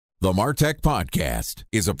The MarTech Podcast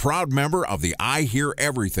is a proud member of the I Hear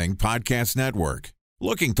Everything Podcast Network.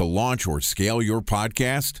 Looking to launch or scale your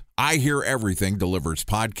podcast? I Hear Everything delivers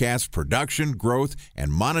podcast production, growth,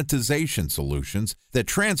 and monetization solutions that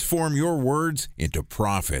transform your words into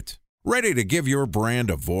profit. Ready to give your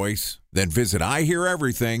brand a voice? Then visit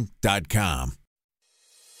iheareverything.com.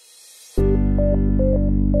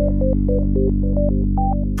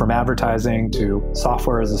 From advertising to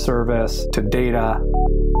software as a service to data.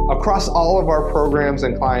 Across all of our programs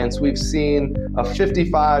and clients, we've seen a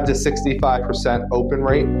 55 to 65% open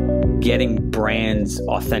rate. Getting brands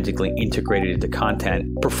authentically integrated into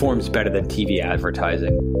content performs better than TV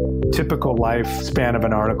advertising. Typical lifespan of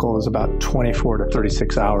an article is about 24 to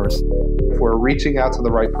 36 hours. If we're reaching out to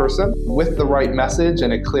the right person with the right message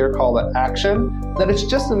and a clear call to action, then it's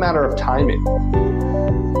just a matter of timing.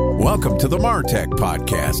 Welcome to the MarTech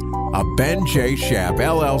Podcast, a Ben J. Schaap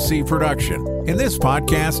LLC production. In this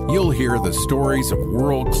podcast, you'll hear the stories of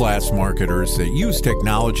world-class marketers that use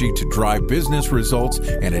technology to drive business results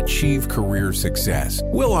and achieve career success.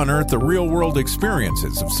 We'll unearth the real-world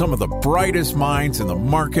experiences of some of the brightest minds in the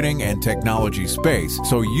marketing and technology space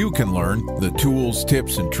so you can learn the tools,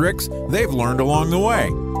 tips, and tricks they've learned along the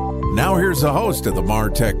way. Now here's the host of the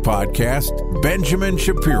MarTech Podcast, Benjamin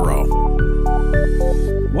Shapiro.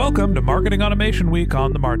 Welcome to Marketing Automation Week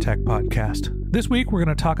on the MarTech Podcast. This week, we're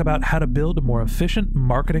going to talk about how to build a more efficient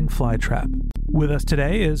marketing flytrap. With us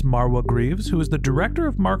today is Marwa Greaves, who is the Director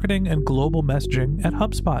of Marketing and Global Messaging at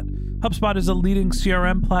Hubspot. Hubspot is a leading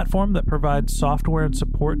CRM platform that provides software and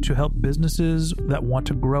support to help businesses that want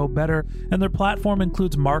to grow better, and their platform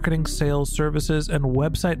includes marketing, sales, services, and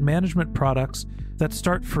website management products that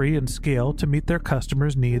start free and scale to meet their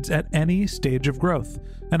customers' needs at any stage of growth.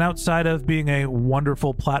 And outside of being a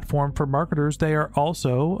wonderful platform for marketers, they are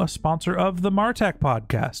also a sponsor of the MarTech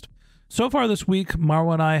Podcast. So far this week,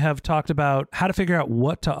 Marwa and I have talked about how to figure out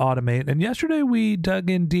what to automate. And yesterday we dug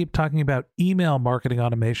in deep talking about email marketing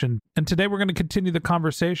automation. And today we're going to continue the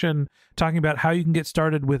conversation talking about how you can get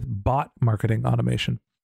started with bot marketing automation.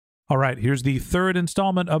 All right, here's the third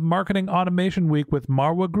installment of Marketing Automation Week with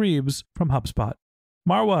Marwa Greaves from HubSpot.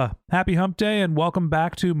 Marwa, happy hump day and welcome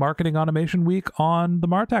back to Marketing Automation Week on the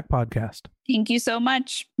MarTech Podcast. Thank you so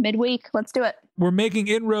much. Midweek, let's do it. We're making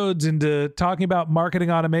inroads into talking about marketing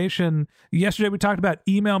automation. Yesterday, we talked about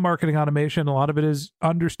email marketing automation. A lot of it is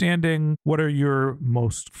understanding what are your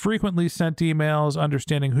most frequently sent emails,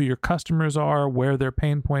 understanding who your customers are, where their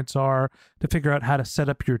pain points are, to figure out how to set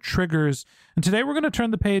up your triggers. And today, we're going to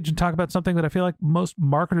turn the page and talk about something that I feel like most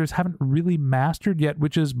marketers haven't really mastered yet,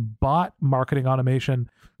 which is bot marketing automation.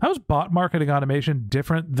 How is bot marketing automation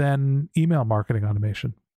different than email marketing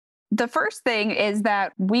automation? The first thing is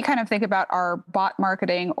that we kind of think about our bot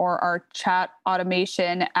marketing or our chat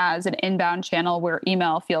automation as an inbound channel where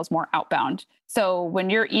email feels more outbound. So when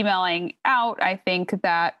you're emailing out, I think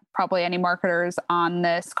that probably any marketers on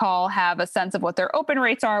this call have a sense of what their open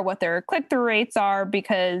rates are, what their click-through rates are,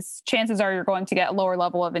 because chances are you're going to get a lower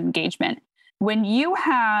level of engagement. When you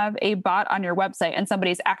have a bot on your website and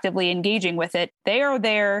somebody's actively engaging with it, they are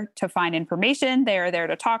there to find information. They are there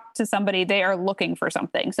to talk to somebody. They are looking for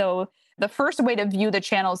something. So the first way to view the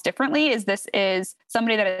channels differently is this is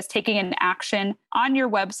somebody that is taking an action on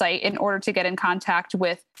your website in order to get in contact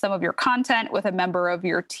with some of your content, with a member of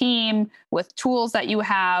your team, with tools that you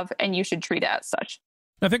have, and you should treat it as such.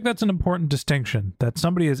 I think that's an important distinction, that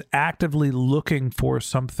somebody is actively looking for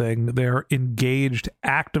something. They're engaged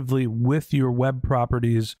actively with your web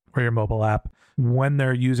properties or your mobile app when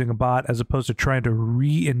they're using a bot, as opposed to trying to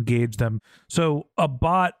re-engage them. So a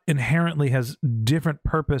bot inherently has different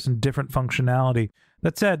purpose and different functionality.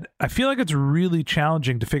 That said, I feel like it's really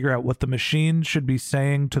challenging to figure out what the machine should be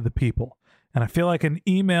saying to the people. And I feel like in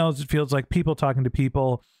emails, it feels like people talking to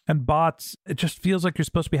people, and bots, it just feels like you're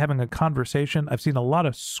supposed to be having a conversation. I've seen a lot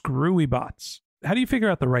of screwy bots. How do you figure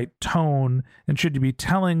out the right tone? And should you be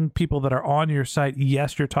telling people that are on your site,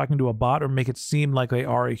 yes, you're talking to a bot, or make it seem like they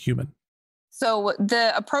are a human? So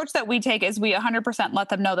the approach that we take is we 100% let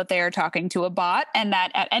them know that they are talking to a bot, and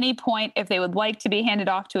that at any point, if they would like to be handed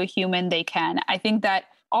off to a human, they can. I think that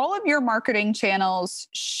all of your marketing channels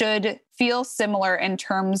should feel similar in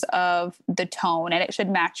terms of the tone, and it should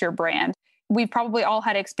match your brand. We've probably all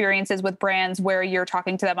had experiences with brands where you're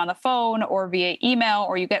talking to them on the phone or via email,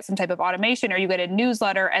 or you get some type of automation or you get a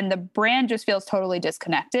newsletter and the brand just feels totally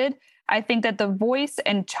disconnected. I think that the voice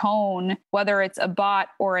and tone, whether it's a bot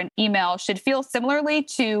or an email, should feel similarly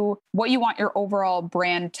to what you want your overall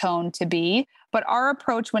brand tone to be. But our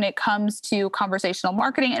approach when it comes to conversational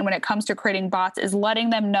marketing and when it comes to creating bots is letting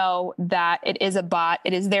them know that it is a bot.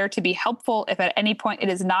 It is there to be helpful. If at any point it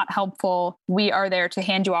is not helpful, we are there to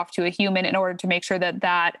hand you off to a human in order to make sure that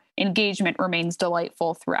that engagement remains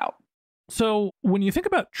delightful throughout. So when you think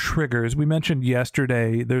about triggers, we mentioned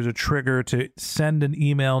yesterday there's a trigger to send an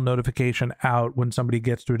email notification out when somebody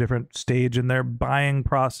gets to a different stage in their buying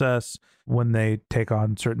process, when they take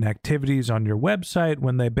on certain activities on your website,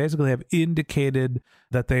 when they basically have indicated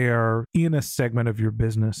that they are in a segment of your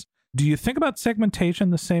business. Do you think about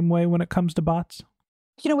segmentation the same way when it comes to bots?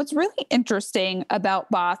 You know, what's really interesting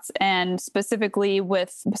about bots, and specifically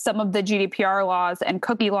with some of the GDPR laws and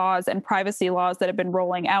cookie laws and privacy laws that have been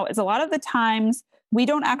rolling out, is a lot of the times we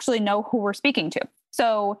don't actually know who we're speaking to.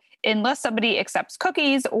 So unless somebody accepts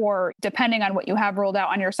cookies, or depending on what you have rolled out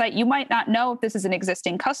on your site, you might not know if this is an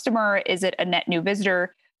existing customer, is it a net new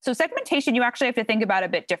visitor? So segmentation, you actually have to think about a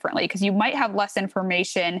bit differently, because you might have less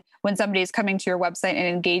information when somebody is coming to your website and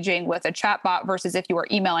engaging with a chatbot versus if you are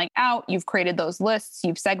emailing out, you've created those lists,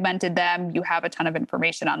 you've segmented them, you have a ton of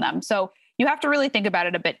information on them. So you have to really think about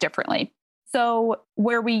it a bit differently. So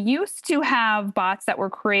where we used to have bots that were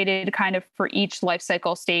created kind of for each life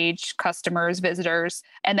cycle stage, customers, visitors,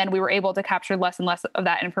 and then we were able to capture less and less of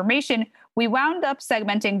that information, we wound up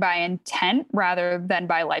segmenting by intent rather than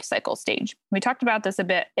by life cycle stage. We talked about this a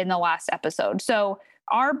bit in the last episode. So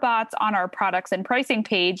our bots on our products and pricing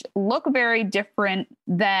page look very different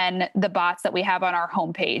than the bots that we have on our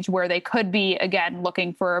homepage, where they could be, again,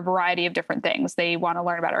 looking for a variety of different things. They want to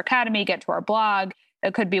learn about our academy, get to our blog.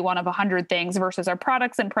 It could be one of 100 things, versus our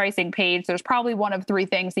products and pricing page. There's probably one of 3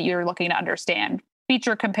 things that you're looking to understand: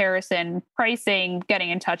 feature comparison, pricing, getting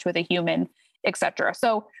in touch with a human, etc.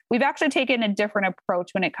 So we've actually taken a different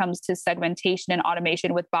approach when it comes to segmentation and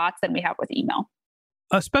automation with bots than we have with email.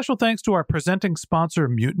 A special thanks to our presenting sponsor,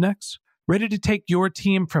 Mutinex. Ready to take your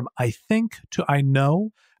team from I think to I know?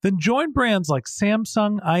 Then join brands like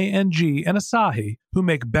Samsung, ING, and Asahi who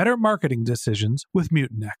make better marketing decisions with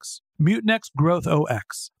Mutinex. Mutinex Growth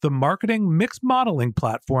OX, the marketing mix modeling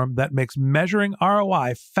platform that makes measuring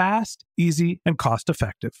ROI fast, easy, and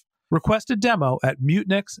cost-effective. Request a demo at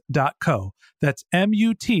mutinex.co. That's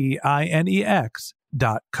MUTINEX.co.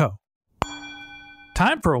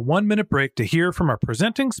 Time for a 1-minute break to hear from our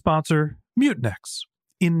presenting sponsor, Mutinex.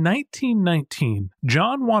 In 1919,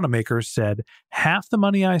 John Wanamaker said, "Half the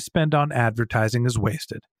money I spend on advertising is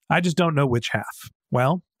wasted. I just don't know which half."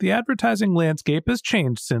 Well, the advertising landscape has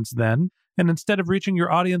changed since then, and instead of reaching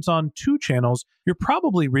your audience on 2 channels, you're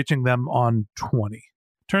probably reaching them on 20.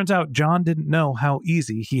 Turns out John didn't know how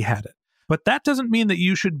easy he had it. But that doesn't mean that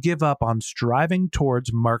you should give up on striving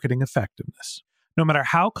towards marketing effectiveness. No matter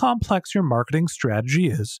how complex your marketing strategy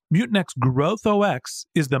is, Mutinex Growth OX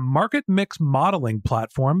is the market mix modeling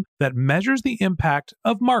platform that measures the impact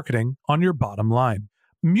of marketing on your bottom line.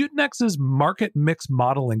 Mutinex's market mix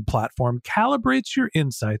modeling platform calibrates your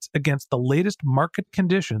insights against the latest market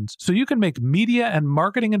conditions so you can make media and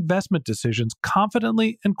marketing investment decisions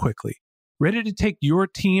confidently and quickly. Ready to take your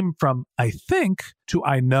team from I think to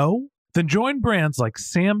I know? Then join brands like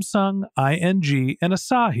Samsung, ING, and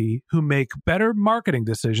Asahi who make better marketing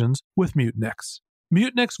decisions with Mutinex.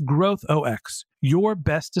 Mutinex Growth OX. Your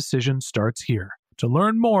best decision starts here. To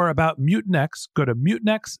learn more about Mutinex, go to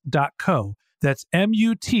mutinex.co. That's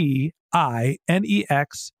MUTINEX.co.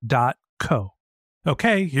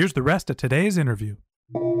 Okay, here's the rest of today's interview.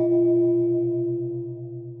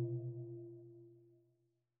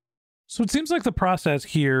 So it seems like the process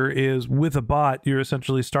here is with a bot, you're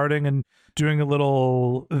essentially starting and doing a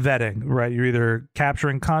little vetting, right? You're either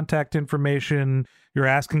capturing contact information, you're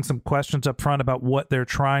asking some questions up front about what they're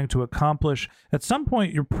trying to accomplish. At some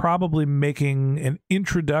point, you're probably making an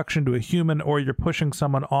introduction to a human, or you're pushing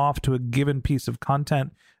someone off to a given piece of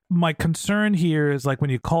content. My concern here is like when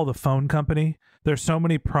you call the phone company, there's so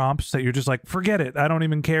many prompts that you're just like, forget it. I don't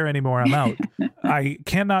even care anymore. I'm out. I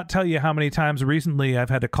cannot tell you how many times recently I've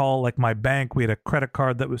had to call like my bank. We had a credit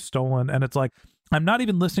card that was stolen, and it's like, I'm not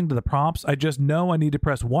even listening to the prompts. I just know I need to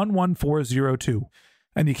press 11402.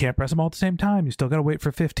 And you can't press them all at the same time. You still got to wait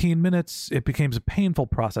for 15 minutes. It becomes a painful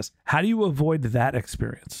process. How do you avoid that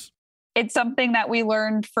experience? It's something that we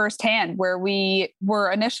learned firsthand, where we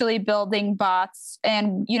were initially building bots.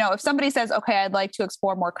 And, you know, if somebody says, okay, I'd like to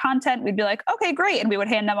explore more content, we'd be like, okay, great. And we would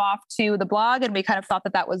hand them off to the blog. And we kind of thought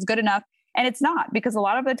that that was good enough. And it's not, because a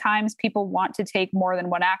lot of the times people want to take more than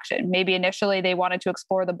one action. Maybe initially they wanted to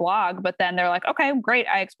explore the blog, but then they're like, okay, great.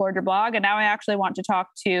 I explored your blog. And now I actually want to talk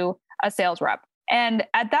to a sales rep. And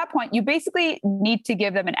at that point, you basically need to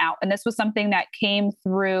give them an out. And this was something that came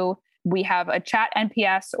through. We have a chat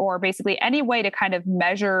NPS, or basically any way to kind of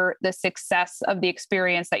measure the success of the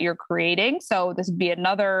experience that you're creating. So this would be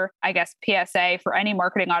another, I guess, PSA for any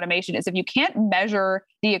marketing automation is if you can't measure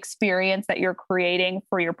the experience that you're creating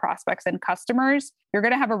for your prospects and customers, you're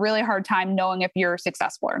going to have a really hard time knowing if you're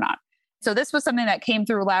successful or not. So this was something that came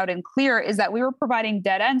through loud and clear, is that we were providing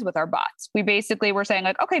dead ends with our bots. We basically were saying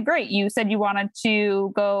like, okay, great. You said you wanted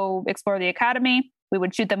to go explore the academy. We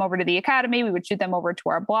would shoot them over to the academy. We would shoot them over to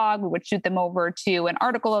our blog. We would shoot them over to an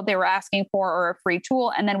article that they were asking for or a free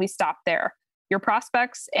tool. And then we stop there. Your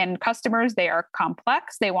prospects and customers, they are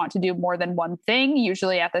complex. They want to do more than one thing,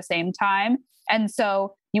 usually at the same time. And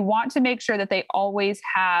so you want to make sure that they always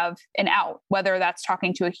have an out, whether that's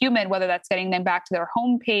talking to a human, whether that's getting them back to their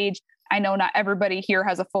homepage. I know not everybody here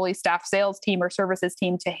has a fully staffed sales team or services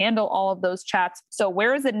team to handle all of those chats. So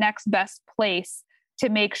where is the next best place to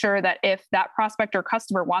make sure that if that prospect or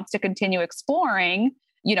customer wants to continue exploring,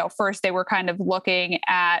 first they were kind of looking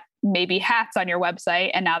at maybe hats on your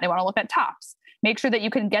website, and now they want to look at tops. Make sure that you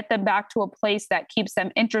can get them back to a place that keeps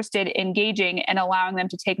them interested, engaging, and allowing them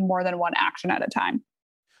to take more than one action at a time.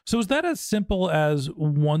 So is that as simple as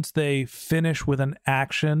once they finish with an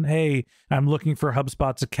action, hey, I'm looking for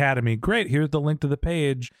HubSpot's Academy. Great, here's the link to the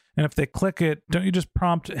page. And if they click it, don't you just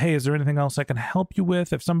prompt, hey, is there anything else I can help you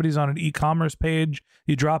with? If somebody's on an e-commerce page,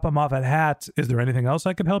 you drop them off at hats. Is there anything else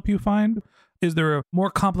I can help you find? Is there a more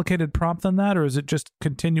complicated prompt than that, or is it just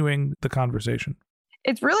continuing the conversation?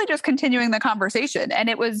 It's really just continuing the conversation. And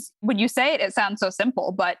it was, when you say it, it sounds so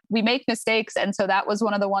simple, but we make mistakes. And so that was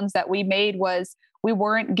one of the ones that we made, was we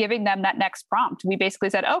weren't giving them that next prompt. We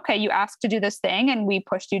basically said, okay, you asked to do this thing and we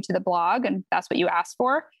pushed you to the blog and that's what you asked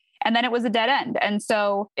for. And then it was a dead end. And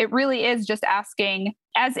so it really is just asking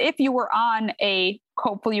as if you were on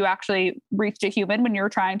hopefully you actually reached a human when you're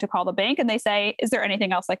trying to call the bank and they say, is there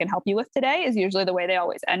anything else I can help you with today? Is usually the way they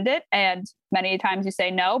always end it. And many times you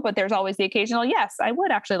say no, but there's always the occasional, yes, I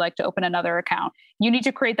would actually like to open another account. You need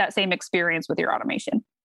to create that same experience with your automation.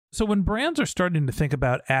 So when brands are starting to think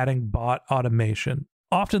about adding bot automation,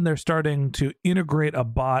 often they're starting to integrate a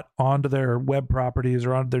bot onto their web properties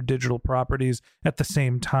or onto their digital properties at the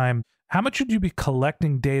same time. How much should you be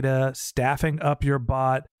collecting data, staffing up your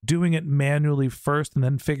bot, doing it manually first, and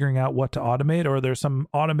then figuring out what to automate? Or are there some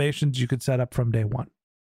automations you could set up from day one?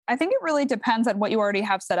 I think it really depends on what you already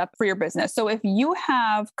have set up for your business. So if you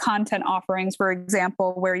have content offerings, for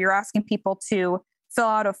example, where you're asking people to fill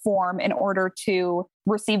out a form in order to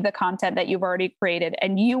receive the content that you've already created,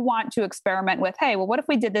 and you want to experiment with, hey, well, what if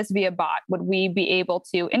we did this via bot? Would we be able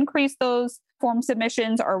to increase those form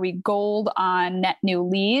submissions? Are we gold on net new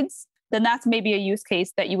leads? Then that's maybe a use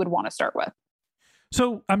case that you would want to start with.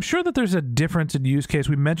 So I'm sure that there's a difference in use case.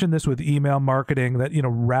 We mentioned this with email marketing, that,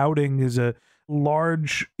 routing is a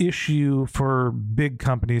large issue for big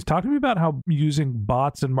companies. Talk to me about how using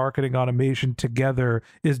bots and marketing automation together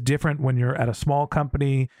is different when you're at a small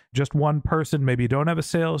company, just one person, maybe you don't have a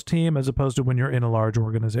sales team, as opposed to when you're in a large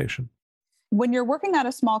organization. When you're working at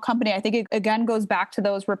a small company, I think it again goes back to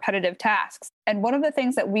those repetitive tasks. And one of the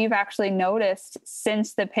things that we've actually noticed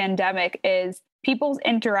since the pandemic is people's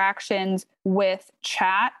interactions with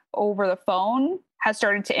chat over the phone has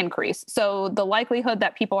started to increase. So the likelihood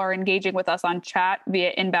that people are engaging with us on chat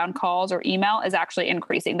via inbound calls or email is actually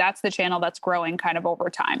increasing. That's the channel that's growing kind of over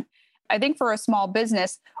time. I think for a small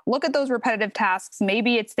business, look at those repetitive tasks.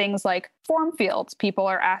 Maybe it's things like form fields. People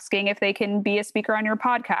are asking if they can be a speaker on your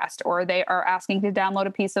podcast, or they are asking to download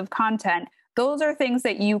a piece of content. Those are things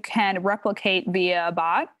that you can replicate via a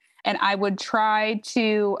bot. And I would try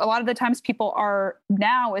to, a lot of the times people are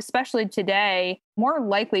now, especially today, more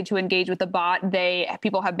likely to engage with the bot.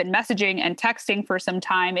 People have been messaging and texting for some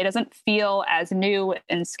time. It doesn't feel as new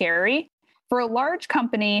and scary. For a large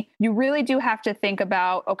company, you really do have to think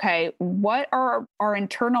about, okay, what are our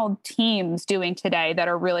internal teams doing today that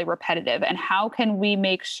are really repetitive? And how can we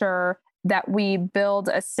make sure that we build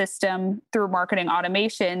a system through marketing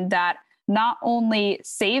automation that not only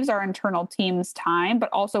saves our internal team's time, but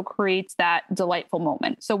also creates that delightful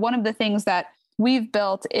moment? So one of the things that we've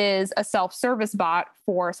built is a self-service bot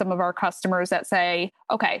for some of our customers that say,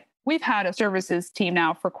 okay, we've had a services team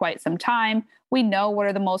now for quite some time. We know what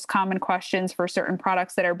are the most common questions for certain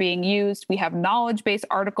products that are being used. We have knowledge-based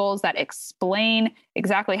articles that explain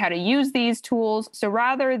exactly how to use these tools. So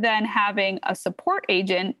rather than having a support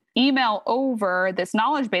agent email over this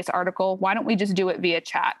knowledge-based article, why don't we just do it via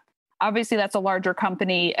chat? Obviously, that's a larger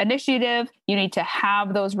company initiative. You need to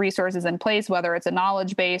have those resources in place, whether it's a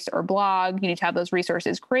knowledge base or blog. You need to have those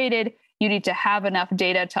resources created. You need to have enough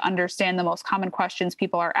data to understand the most common questions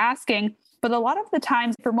people are asking. But a lot of the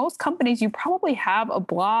times for most companies, you probably have a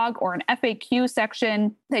blog or an FAQ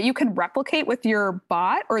section that you can replicate with your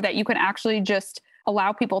bot, or that you can actually just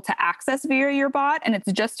allow people to access via your bot. And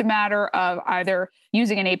it's just a matter of either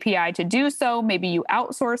using an API to do so. Maybe you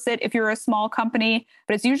outsource it if you're a small company,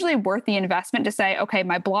 but it's usually worth the investment to say, okay,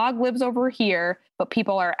 my blog lives over here, but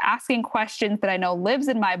people are asking questions that I know lives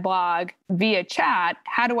in my blog via chat.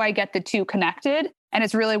 How do I get the two connected? And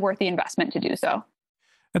it's really worth the investment to do so.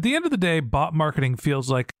 At the end of the day, bot marketing feels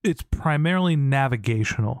like it's primarily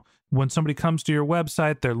navigational. When somebody comes to your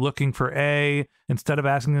website, they're looking for A. Instead of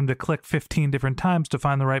asking them to click 15 different times to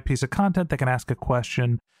find the right piece of content, they can ask a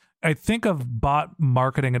question. I think of bot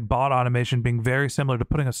marketing and bot automation being very similar to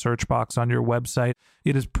putting a search box on your website.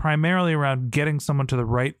 It is primarily around getting someone to the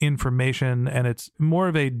right information, and it's more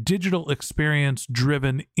of a digital experience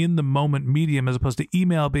driven in the moment medium, as opposed to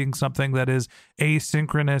email being something that is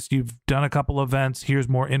asynchronous. You've done a couple events, here's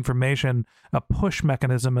more information, a push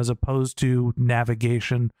mechanism as opposed to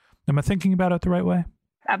navigation. Am I thinking about it the right way?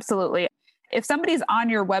 Absolutely. If somebody's on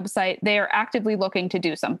your website, they are actively looking to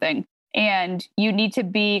do something. And you need to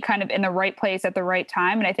be kind of in the right place at the right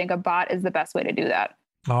time. And I think a bot is the best way to do that.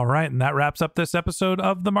 All right. And that wraps up this episode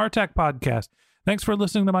of the Martech Podcast. Thanks for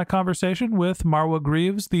listening to my conversation with Marwa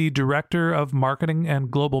Greaves, the Director of Marketing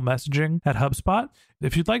and Global Messaging at Hubspot.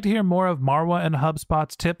 If you'd like to hear more of Marwa and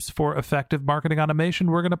Hubspot's tips for effective marketing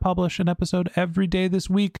automation, we're going to publish an episode every day this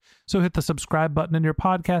week. So hit the subscribe button in your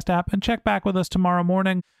podcast app and check back with us tomorrow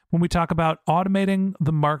morning when we talk about automating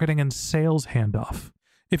the marketing and sales handoff.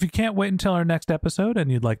 If you can't wait until our next episode and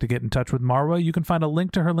you'd like to get in touch with Marwa, you can find a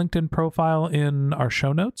link to her LinkedIn profile in our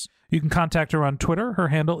show notes. You can contact her on Twitter. Her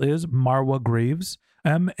handle is Marwa Greaves,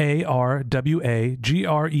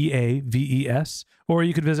 MarwaGreaves, or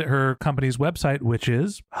you could visit her company's website, which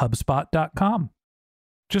is hubspot.com.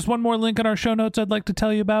 Just one more link in our show notes I'd like to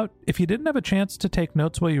tell you about. If you didn't have a chance to take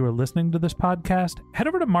notes while you were listening to this podcast, head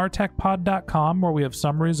over to martechpod.com, where we have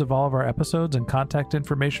summaries of all of our episodes and contact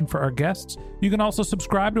information for our guests. You can also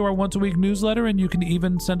subscribe to our once-a-week newsletter, and you can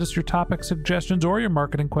even send us your topic suggestions or your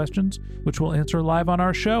marketing questions, which we'll answer live on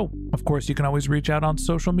our show. Of course, you can always reach out on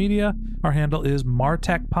social media. Our handle is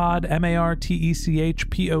martechpod,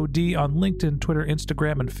 MarTechPod, on LinkedIn, Twitter,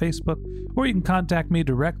 Instagram, and Facebook. Or you can contact me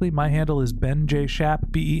directly. My handle is Ben J. Shap,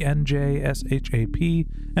 BenJShap.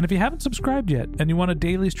 And if you haven't subscribed yet and you want a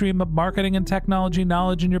daily stream of marketing and technology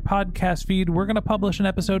knowledge in your podcast feed, we're going to publish an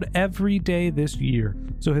episode every day this year.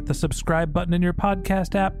 So hit the subscribe button in your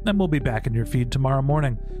podcast app and we'll be back in your feed tomorrow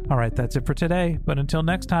morning. All right, that's it for today. But until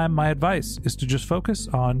next time, my advice is to just focus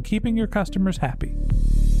on keeping your customers happy.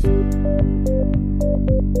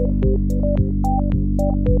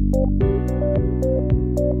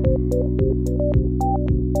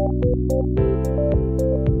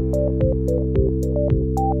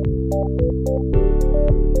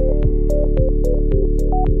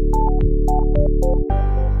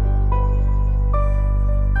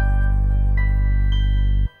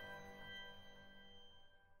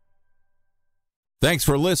 Thanks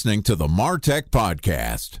for listening to the Martech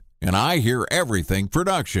Podcast, an I Hear Everything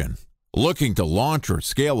production. Looking to launch or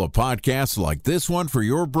scale a podcast like this one for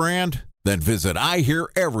your brand? Then visit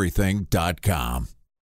iheareverything.com.